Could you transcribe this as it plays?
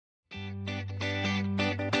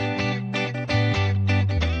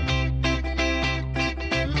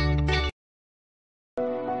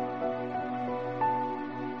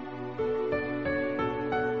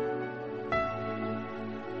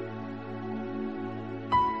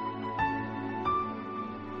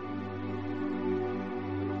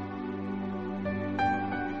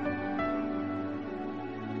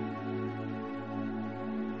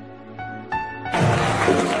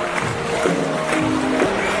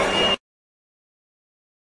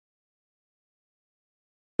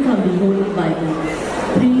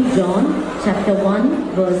chapter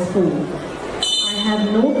 1, verse 4. I have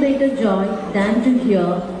no greater joy than to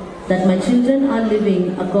hear that my children are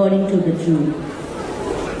living according to the truth.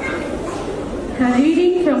 A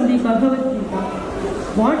reading from the Bhagavad Gita.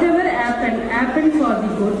 Whatever happened for the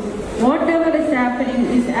good. Whatever is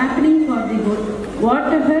happening for the good.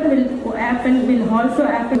 Whatever will happen will also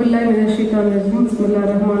happen. In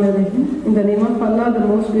the name of Allah, the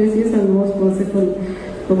most gracious and most merciful.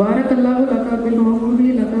 Barakallahu laka bil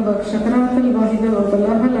mawhudi laka wa shakaratal wahida wa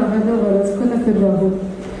balaha lahada wa rizqaka firrahu.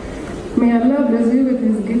 May Allah bless you with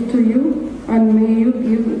His gift to you, and may you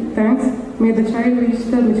give thanks. May the child reach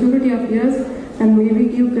the maturity of years, and may we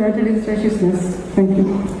give granted its preciousness. Thank you.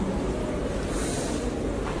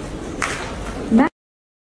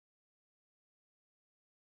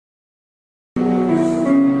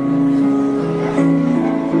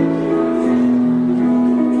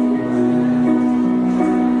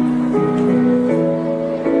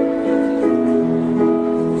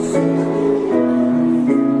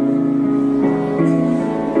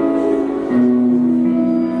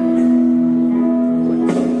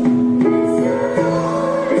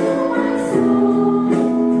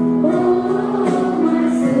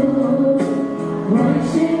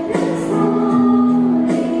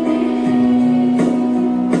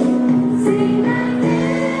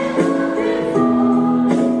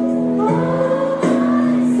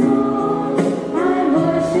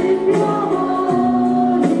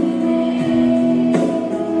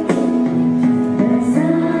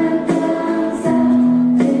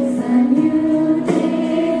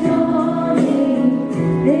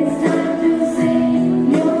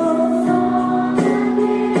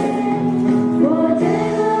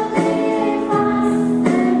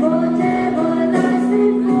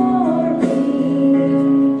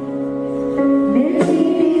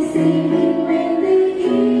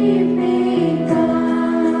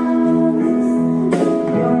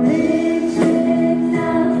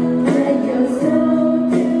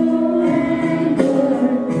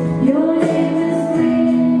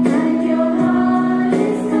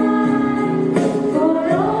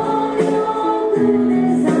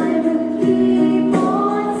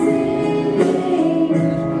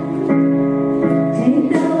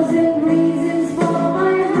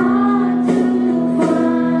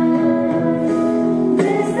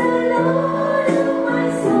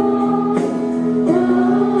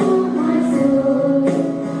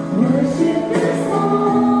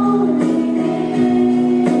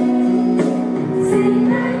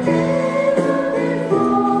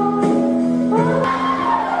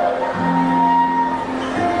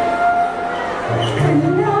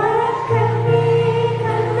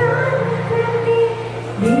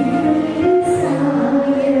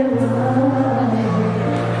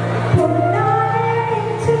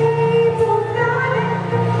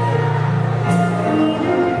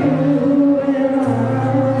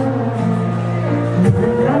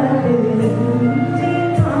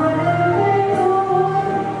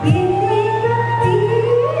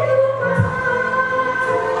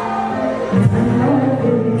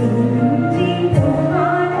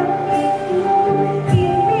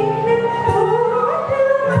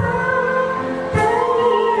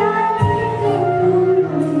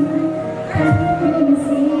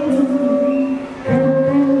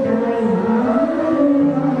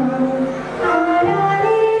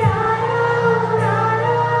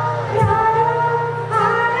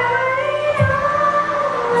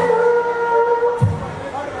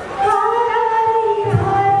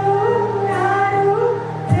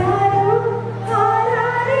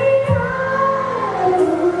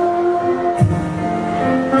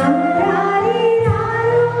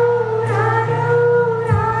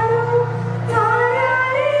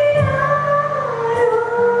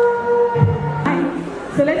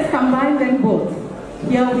 So let's combine them both.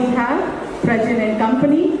 Here we have Prajan and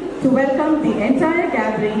company to welcome the entire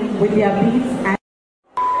gathering with their beads and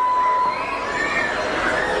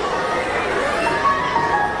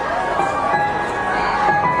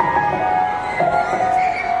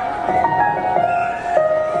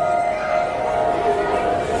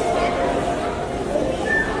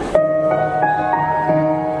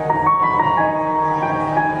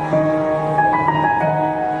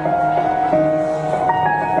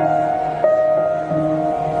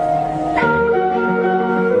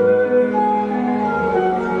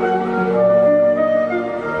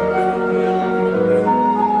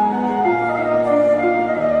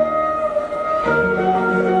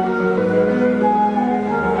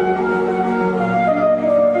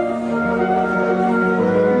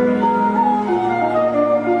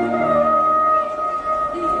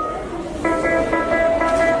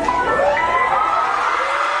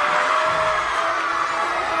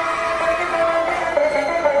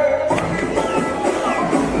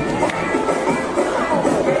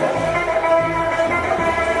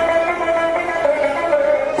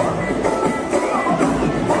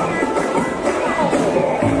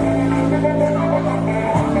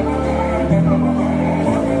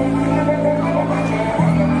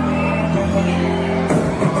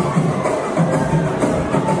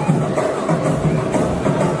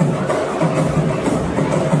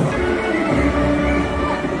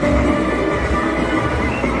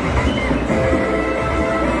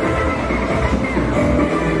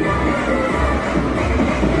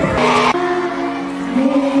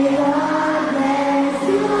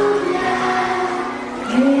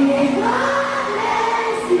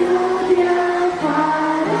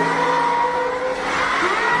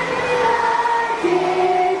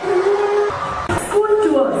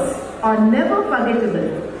are never forgettable.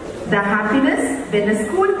 The happiness when a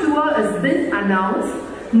school tour has been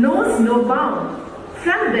announced knows no bound.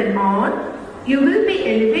 From then on, you will be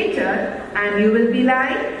elevated and you will be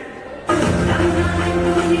like,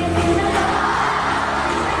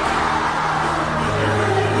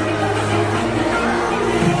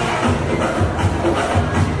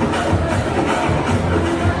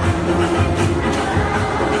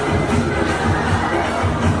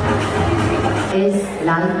 is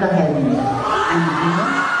like a heaven, and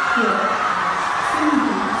here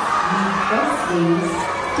Cindy best ways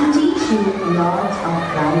to teach you lots of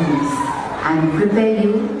values and prepare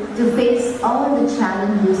you to face all the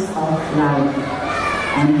challenges of life.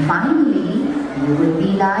 And finally, you will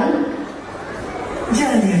be like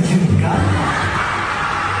Jaya Junika.